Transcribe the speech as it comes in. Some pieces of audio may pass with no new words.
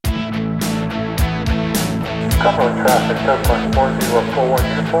Cumberland traffic, Oakland 4041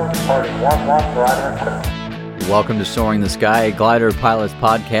 uniform, departing 11, glider and clear. Welcome to Soaring the Sky, a glider pilot's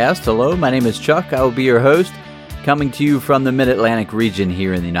podcast. Hello, my name is Chuck. I will be your host, coming to you from the Mid-Atlantic region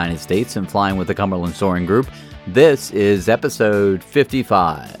here in the United States and flying with the Cumberland Soaring Group. This is episode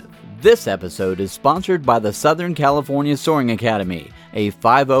 55. This episode is sponsored by the Southern California Soaring Academy, a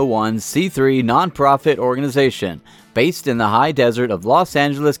 501c3 nonprofit organization based in the high desert of Los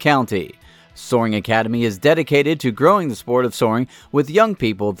Angeles County. Soaring Academy is dedicated to growing the sport of soaring with young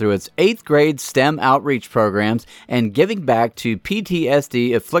people through its 8th grade STEM outreach programs and giving back to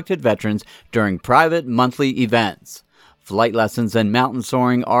PTSD-afflicted veterans during private monthly events. Flight lessons and mountain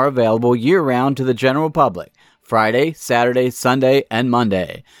soaring are available year-round to the general public, Friday, Saturday, Sunday, and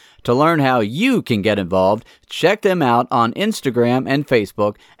Monday. To learn how you can get involved, check them out on Instagram and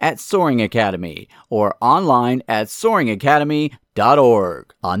Facebook at Soaring Academy or online at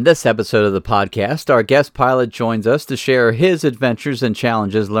soaringacademy.org. On this episode of the podcast, our guest pilot joins us to share his adventures and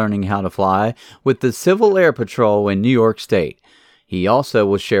challenges learning how to fly with the Civil Air Patrol in New York State. He also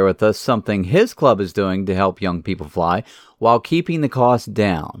will share with us something his club is doing to help young people fly while keeping the cost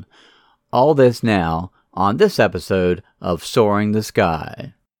down. All this now on this episode of Soaring the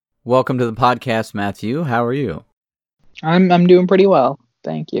Sky. Welcome to the podcast, Matthew. How are you? I'm doing pretty well,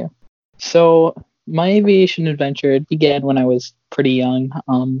 thank you. So my aviation adventure began when I was pretty young.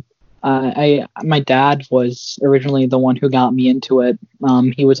 My dad was originally the one who got me into it.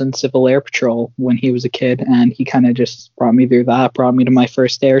 He was in Civil Air Patrol when he was a kid, and he kind of just brought me through that. Brought me to my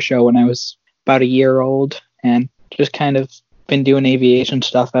first air show when I was about a year old, and just kind of been doing aviation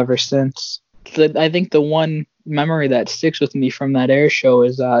stuff ever since. I think the one memory that sticks with me from that air show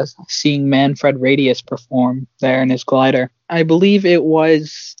is seeing Manfred Radius perform there in his glider. I believe it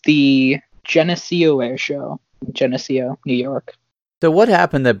was the Geneseo Air Show, Geneseo, New York. So what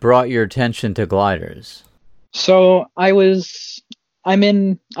happened that brought your attention to gliders? So I'm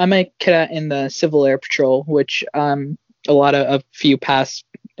a cadet in the Civil Air Patrol, which a few past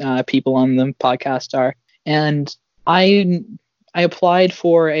people on the podcast are, and I applied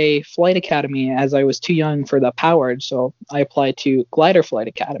for a flight academy as I was too young for the powered, so I applied to Glider Flight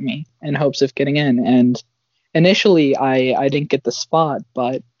Academy in hopes of getting in. And initially, I didn't get the spot,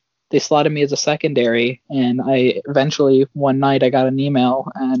 but they slotted me as a secondary, and I eventually, one night, I got an email,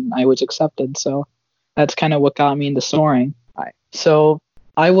 and I was accepted. So that's kind of what got me into soaring. So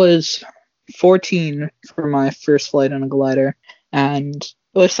I was 14 for my first flight on a glider, and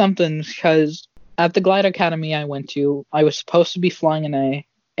it was something because at the Glider Academy I went to, I was supposed to be flying in a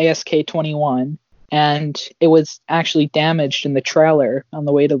ASK-21, and it was actually damaged in the trailer on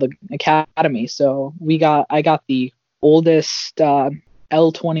the way to the academy. So I got the oldest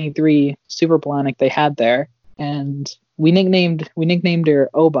L-23 Superblanic they had there, and we nicknamed her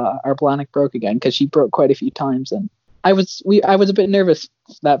Oba. Our Blanic broke again because she broke quite a few times, and I was a bit nervous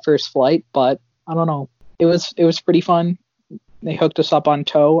that first flight, but I don't know. It was pretty fun. They hooked us up on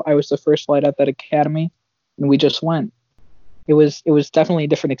tow. I was the first flight at that academy, and we just went. It was definitely a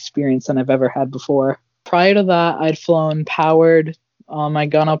different experience than I've ever had before. Prior to that, I'd flown powered. I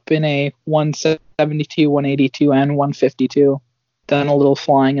gone up in a 172, 182, and 152. Done a little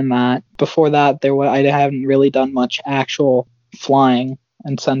flying in that. Before that, I haven't really done much actual flying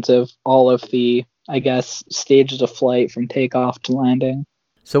in sense of all of the, I guess, stages of flight from takeoff to landing.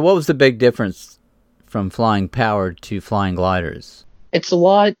 So what was the big difference from flying powered to flying gliders?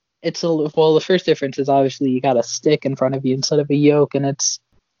 The first difference is obviously you got a stick in front of you instead of a yoke, and it's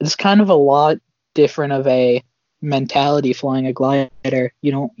kind of a lot different of a mentality flying a glider.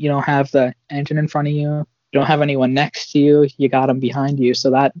 You don't have the engine in front of you. You don't have anyone next to you. You got them behind you. So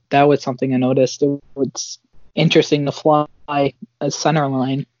that was something I noticed. It was interesting to fly a center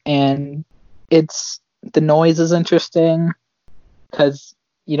line, and the noise is interesting because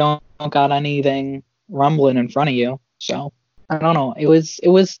you don't got anything rumbling in front of you. So I don't know. It was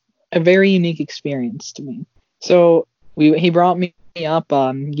a very unique experience to me. So he brought me up,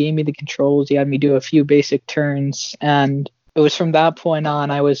 gave me the controls. He had me do a few basic turns, and it was from that point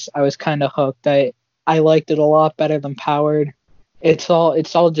on I was kind of hooked. I liked it a lot better than powered. It's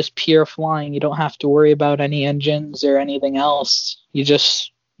all just pure flying. You don't have to worry about any engines or anything else. You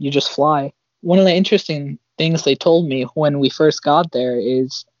just fly. One of the interesting things they told me when we first got there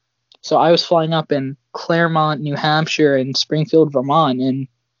is, so I was flying up in Claremont, New Hampshire, and Springfield, Vermont, and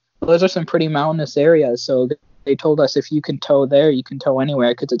those are some pretty mountainous areas. So they told us if you can tow there, you can tow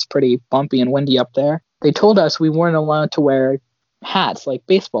anywhere because it's pretty bumpy and windy up there. They told us we weren't allowed to wear hats like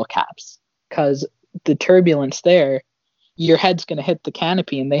baseball caps because the turbulence there, your head's going to hit the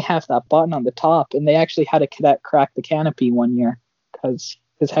canopy, and they have that button on the top, and they actually had a cadet crack the canopy one year because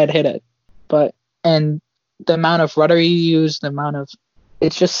his head hit it. And the amount of rudder you use,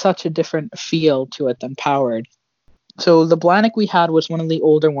 it's just such a different feel to it than powered. So the Blanik we had was one of the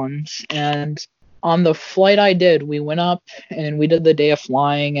older ones, and on the flight I did, we went up and we did the day of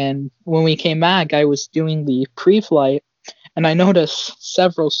flying, and when we came back, I was doing the pre-flight, and I noticed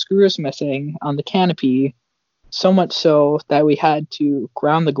several screws missing on the canopy, so much so that we had to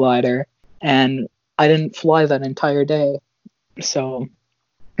ground the glider, and I didn't fly that entire day. So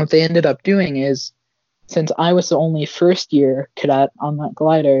what they ended up doing is, since I was the only first-year cadet on that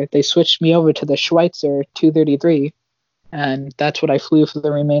glider, they switched me over to the Schweitzer 233, and that's what I flew for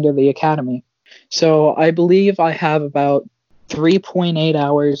the remainder of the academy. So I believe I have about 3.8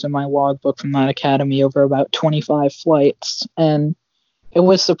 hours in my logbook from that academy over about 25 flights, and it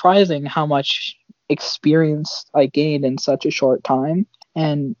was surprising how much experience I gained in such a short time.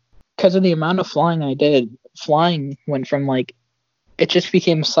 And because of the amount of flying I did, flying went from it just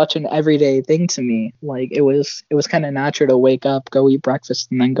became such an everyday thing to me. It was kind of natural to wake up, go eat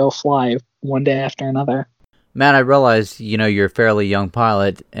breakfast, and then go fly one day after another. Matt, I realize, you're a fairly young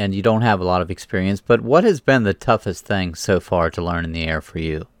pilot and you don't have a lot of experience, but what has been the toughest thing so far to learn in the air for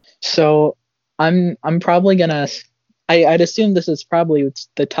you? So I'm probably gonna, I'd assume this is probably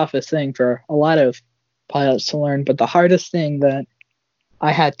the toughest thing for a lot of pilots to learn, but the hardest thing that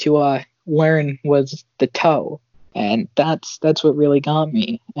I had to learn was the tow, and that's what really got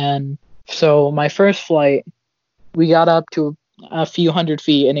me. And so my first flight, we got up to a few hundred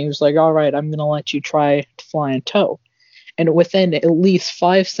feet, and he was like, all right, I'm going to let you try to fly in tow. And within at least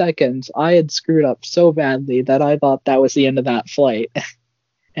 5 seconds, I had screwed up so badly that I thought that was the end of that flight.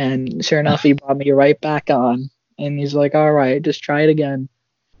 And sure enough, he brought me right back on, and he's like, all right, just try it again.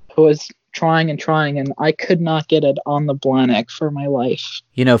 I was trying, and I could not get it on the Blanik for my life.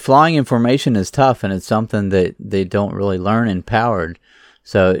 Flying in formation is tough, and it's something that they don't really learn in powered,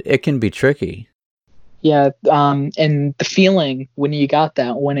 so it can be tricky. Yeah, and the feeling when you got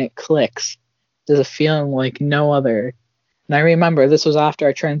that, when it clicks, there's a feeling like no other. And I remember this was after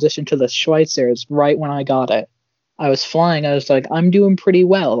I transitioned to the Schweitzers, right when I got it. I was flying, I was like, I'm doing pretty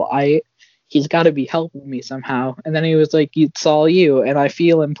well. He's got to be helping me somehow. And then he was like, it's all you. And I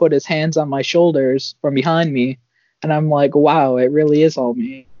feel him put his hands on my shoulders from behind me. And I'm like, wow, it really is all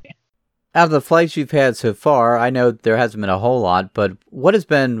me. Out of the flights you've had so far, I know there hasn't been a whole lot, but what has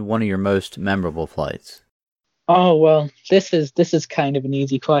been one of your most memorable flights? Oh, well, this is kind of an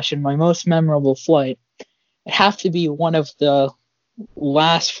easy question. My most memorable flight, it have to be one of the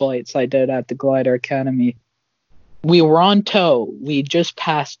last flights I did at the Glider Academy. We were on tow. We just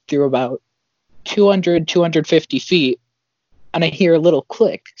passed through about 250 feet, and I hear a little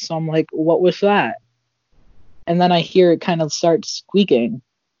click. So I'm like, what was that? And then I hear it kind of start squeaking.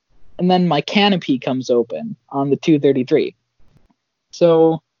 And then my canopy comes open on the 233.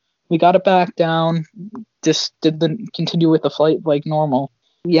 So we got it back down, just continue with the flight like normal.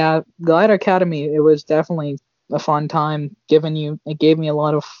 Yeah, Glider Academy, it was definitely a fun time. It gave me a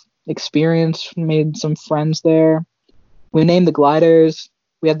lot of experience, made some friends there. We named the gliders.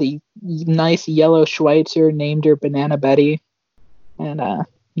 We had the nice yellow Schweitzer, named her Banana Betty. And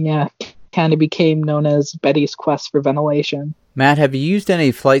kind of became known as Betty's Quest for Ventilation. Matt, have you used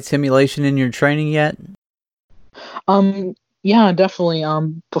any flight simulation in your training yet? Yeah, definitely.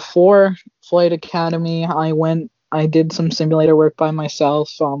 Before Flight Academy, I did some simulator work by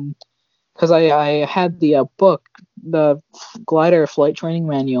myself. Because I had the book, the Glider Flight Training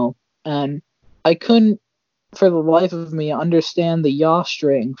Manual, and I couldn't, for the life of me, understand the yaw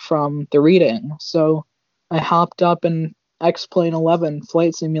string from the reading. So I hopped up in X-Plane 11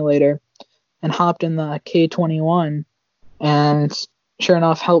 Flight Simulator and hopped in the K-21. And sure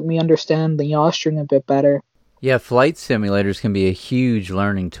enough, helped me understand the yaw string a bit better. Yeah, flight simulators can be a huge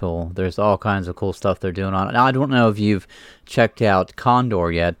learning tool. There's all kinds of cool stuff they're doing on it. Now, I don't know if you've checked out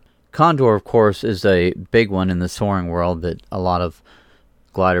Condor yet. Condor, of course, is a big one in the soaring world that a lot of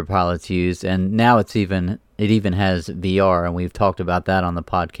glider pilots use, and now it even has VR, and we've talked about that on the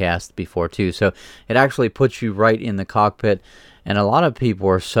podcast before too. So it actually puts you right in the cockpit. And a lot of people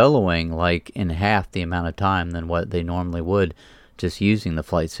are soloing like in half the amount of time than what they normally would just using the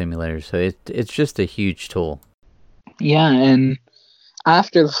flight simulator. So it's just a huge tool. Yeah, and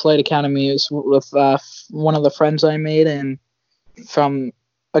after the Flight Academy, it was with one of the friends I made and from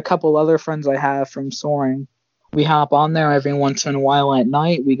a couple other friends I have from soaring. We hop on there every once in a while at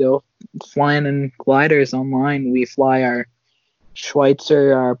night. We go flying in gliders online. We fly our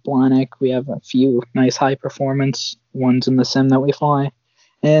Schweitzer, our Blanik. We have a few nice high-performance ones in the sim that we fly.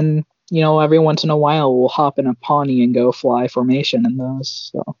 And, every once in a while, we'll hop in a Pawnee and go fly formation in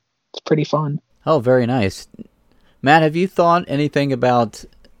those. So it's pretty fun. Oh, very nice. Matt, have you thought anything about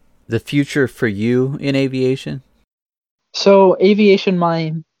The future for you in aviation? So aviation,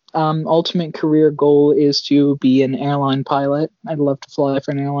 my ultimate career goal is to be an airline pilot. I'd love to fly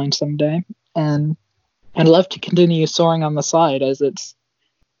for an airline someday, and I'd love to continue soaring on the side, as it's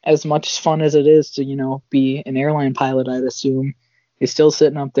as much fun as it is to, be an airline pilot. I'd assume you're still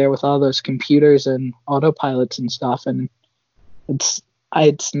sitting up there with all those computers and autopilots and stuff, and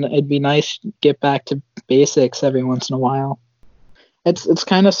it'd be nice to get back to basics every once in a while. It's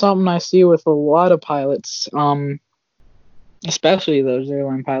kind of something I see with a lot of pilots, especially those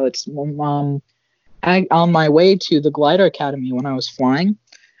airline pilots. On my way to the glider academy when I was flying,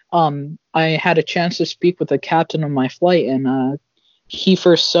 I had a chance to speak with the captain of my flight, and he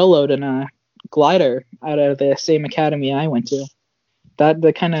first soloed in a glider out of the same academy I went to. That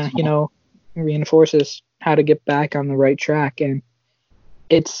kind of reinforces how to get back on the right track, and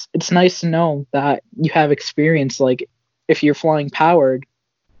it's nice to know that you have experience. Like if you're flying powered,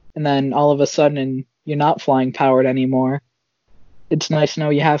 and then all of a sudden you're not flying powered anymore, it's nice to know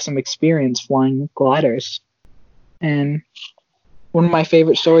you have some experience flying gliders. And one of my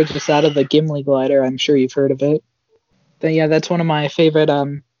favorite stories is that of the Gimli glider. I'm sure you've heard of it. But yeah, that's one of my favorite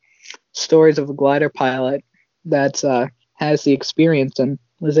stories of a glider pilot that has the experience and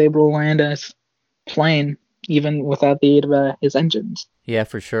was able to land his plane even without the aid of his engines. Yeah,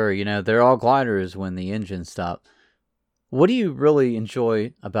 for sure. They're all gliders when the engines stop. What do you really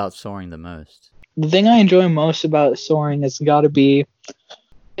enjoy about soaring the most? The thing I enjoy most about soaring it's got to be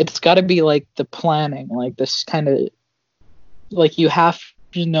like the planning, like this kind of, like you have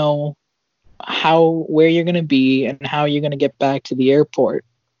to know where you're going to be and how you're going to get back to the airport.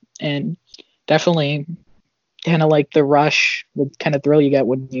 And definitely kind of like the rush, the kind of thrill you get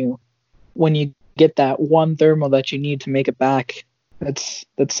when you get that one thermal that you need to make it back. That's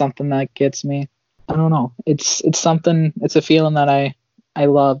something that gets me. I don't know. It's a feeling that I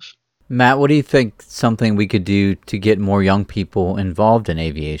love. Matt, what do you think something we could do to get more young people involved in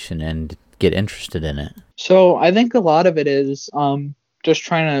aviation and get interested in it? So I think a lot of it is just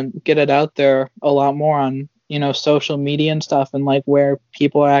trying to get it out there a lot more on, social media and stuff, and like where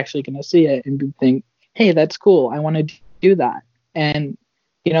people are actually going to see it and think, hey, that's cool. I want to do that. And,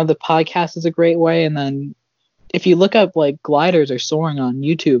 the podcast is a great way. And then if you look up like gliders or soaring on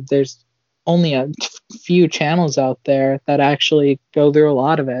YouTube, there's only a few channels out there that actually go through a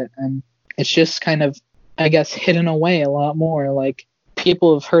lot of it. And it's just kind of, I guess, hidden away a lot more. Like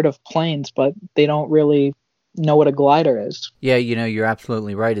people have heard of planes, but they don't really know what a glider is. Yeah, you're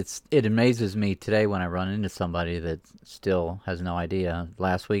absolutely right. It amazes me today when I run into somebody that still has no idea.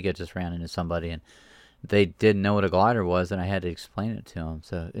 Last week I just ran into somebody and they didn't know what a glider was, and I had to explain it to them.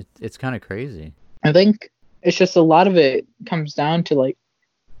 So it's kind of crazy. I think it's just a lot of it comes down to like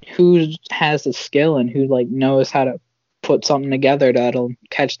who has the skill and who like knows how to put something together that'll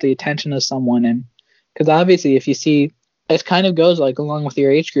catch the attention of someone. And because obviously if you see, it kind of goes like along with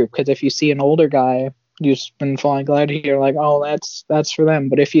your age group, because if you see an older guy who's been flying glider, you're like, oh, that's for them.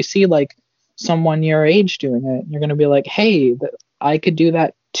 But if you see like someone your age doing it, you're going to be like, hey, I could do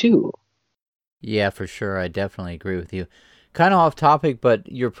that too. Yeah, for sure. I definitely agree with you. Kind of off topic, but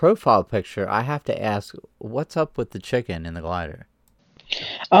your profile picture, I have to ask, what's up with the chicken in the glider?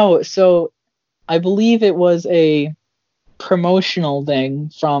 Oh, so I believe it was a promotional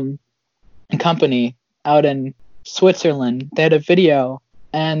thing from a company out in Switzerland. They had a video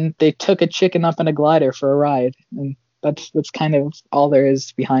and they took a chicken up in a glider for a ride. And that's kind of all there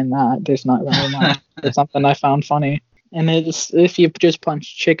is behind that. There's not really much. It's something I found funny. And if you just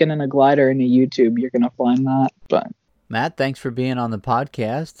punch chicken in a glider into YouTube, you're going to find that. But Matt, thanks for being on the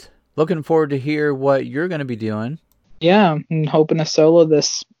podcast. Looking forward to hear what you're going to be doing. Yeah, I'm hoping to solo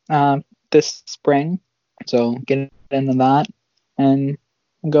this spring. So get into that and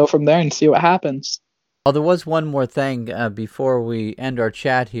go from there and see what happens. Oh, there was one more thing before we end our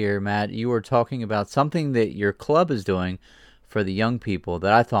chat here, Matt. You were talking about something that your club is doing for the young people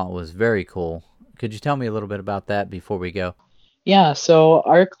that I thought was very cool. Could you tell me a little bit about that before we go? Yeah, so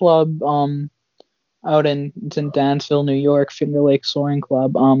our club it's in Dansville, New York, Finger Lake Soaring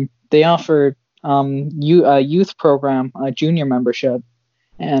Club, they offer a youth program, a junior membership,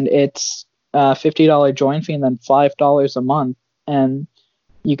 and it's a $50 join fee and then $5 a month, and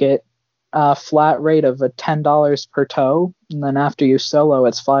you get a flat rate of $10 per tow, and then after you solo,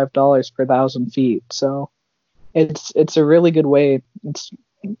 it's $5 per 1,000 feet. So it's a really good way. It's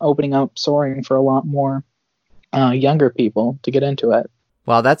opening up soaring for a lot more younger people to get into it.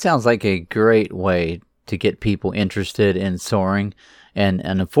 Wow, that sounds like a great way to get people interested in soaring and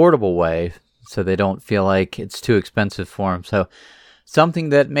an affordable way so they don't feel like it's too expensive for them. So something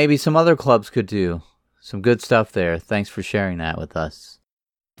that maybe some other clubs could do. Some good stuff there. Thanks for sharing that with us.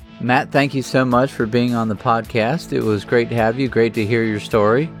 Matt, thank you so much for being on the podcast. It was great to have you. Great to hear your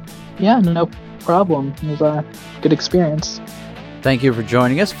story. Yeah, no problem. It was a good experience. Thank you for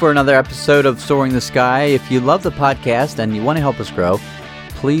joining us for another episode of Soaring the Sky. If you love the podcast and you want to help us grow,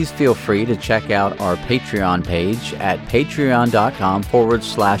 please feel free to check out our Patreon page at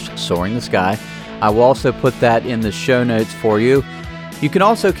patreon.com/Soaring the Sky. I will also put that in the show notes for you. You can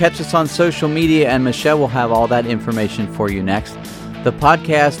also catch us on social media, and Michelle will have all that information for you next. The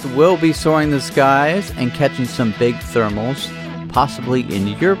podcast will be soaring the skies and catching some big thermals, possibly in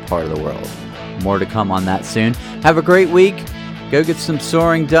your part of the world. More to come on that soon. Have a great week. Go get some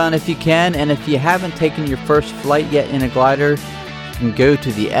soaring done if you can. And if you haven't taken your first flight yet in a glider, you can go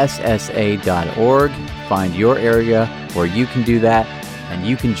to the ssa.org, find your area where you can do that, and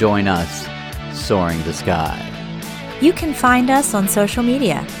you can join us soaring the sky. You can find us on social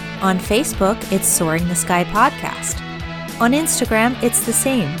media. On Facebook, it's Soaring the Sky Podcast. On Instagram, it's the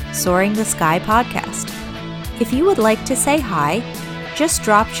same, Soaring the Sky Podcast. If you would like to say hi, just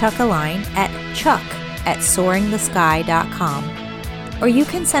drop Chuck a line at chuck@soaringthesky.com. Or you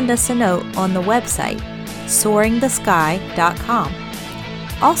can send us a note on the website, soaringthesky.com.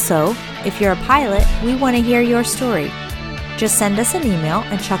 Also, if you're a pilot, we want to hear your story. Just send us an email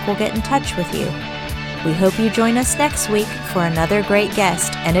and Chuck will get in touch with you. We hope you join us next week for another great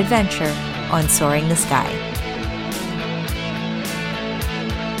guest and adventure on Soaring the Sky.